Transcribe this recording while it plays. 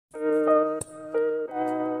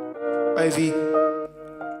IV.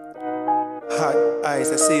 Hot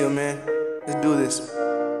eyes, I see you, man. Let's do this.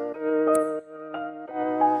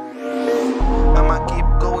 I'ma keep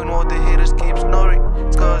going while the haters keep snoring.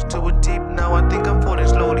 Scars too deep, now I think I'm falling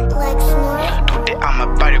slowly. Today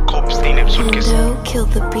I'ma buy the cops in a suitcase. Kill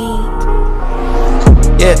the beat.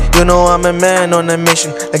 Yeah, you know I'm a man on a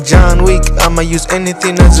mission. Like John Wick, I'ma use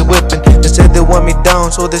anything as a weapon. They said they want me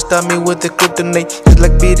down, so they stop me with the kryptonite. It's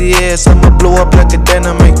like BDS, I'ma blow up like a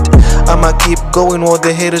dynamite. I'ma keep going while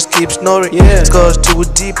the haters keep snoring. Yeah. Scars too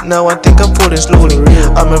deep, now I think I'm falling slowly.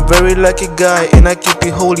 I'm a very lucky guy, and I keep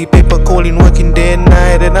it holy. Paper calling, working day and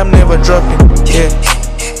night, and I'm never dropping. Yeah.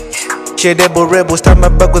 Share double rebel, stab my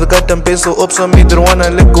back with a goddamn pencil. Ups on me, don't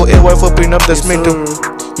wanna let go. AY for bring up the mental.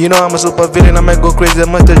 You know I'm a super villain, I might go crazy, I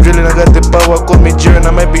might start drilling. I got the power, call me Jiren,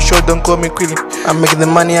 I might be short, don't call me Quilly. I'm making the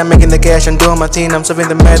money, I'm making the cash, I'm doing my thing. I'm serving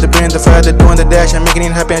the mad, the brain, the fire, they're doing the dash. I'm making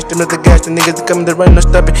it happy, I'm still at the gas. The niggas, they coming, they running, no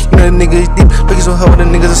stopping. You know the nigga is deep, looking so hard when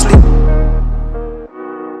the niggas asleep.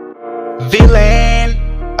 Villain,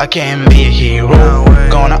 I can't be a hero.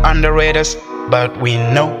 Gonna underrate us, but we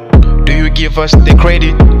know. Do you give us the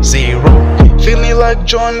credit? Zero. Feeling like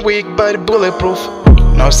John Wick, but bulletproof.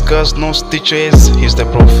 No scars, no stitches, here's the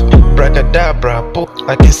proof. Bracadabra,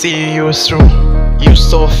 I can see you through. You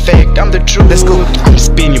so fake, I'm the truth. Let's go. I'm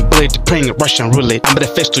spinning bullet, playing Russian roulette. I'm the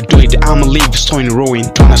first to do it, I'ma leave so in ruin.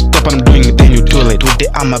 Tryna stop what I'm doing, then you do it. Today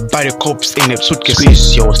I'ma buy the cops in a suitcase.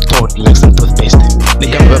 Squeeze your throat like some toothpaste.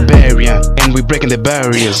 Nigga, I'm barbarian, and we breaking the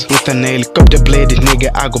barriers. With an helicopter blade,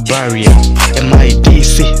 nigga, I go barrier.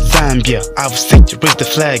 MIDC Zambia, avocet, raise the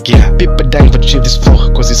flag, yeah. People dying for achieve this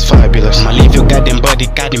floor, cause it's fabulous. I'ma leave your goddamn body,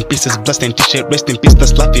 cut in pieces, blasting t-shirt, rest in peace,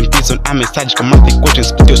 that's life in prison. I'm a surgical math equation,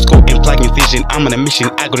 split your skull and plug incision. I'm on a mission,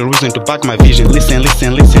 I got a reason to back my vision. Listen,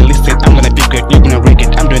 listen, listen, listen, I'm gonna be great, you're gonna wreck it.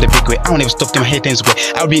 I'm doing the big way, I won't ever stop till my head ends way.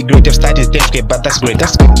 I'll be great if starting 10th grade, but that's great,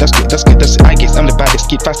 that's good, that's good, that's good, that's I guess I'm the baddest,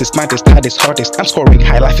 kid, fastest, smartest, hardest, hottest. I'm scoring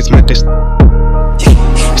high, life is my test.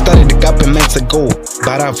 Started the couple months ago,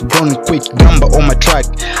 but I've grown quick. Gumble on my track,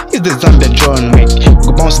 it's the Zambian John Wick.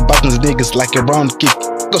 Go bounce buttons, niggas like a round kick.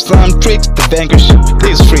 Got some tricks to vanquish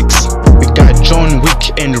these freaks. We got John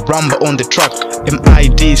Wick and Rumble on the track.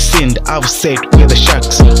 MIDC and avocet with the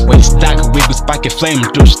sharks. When it's dark, we will spark a flame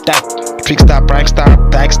to stack. Trickster, prankster,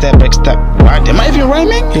 backstab, backstab. What? Am I even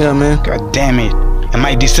rhyming? Yeah, man. God damn it.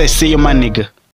 MIDC, see you, my nigga.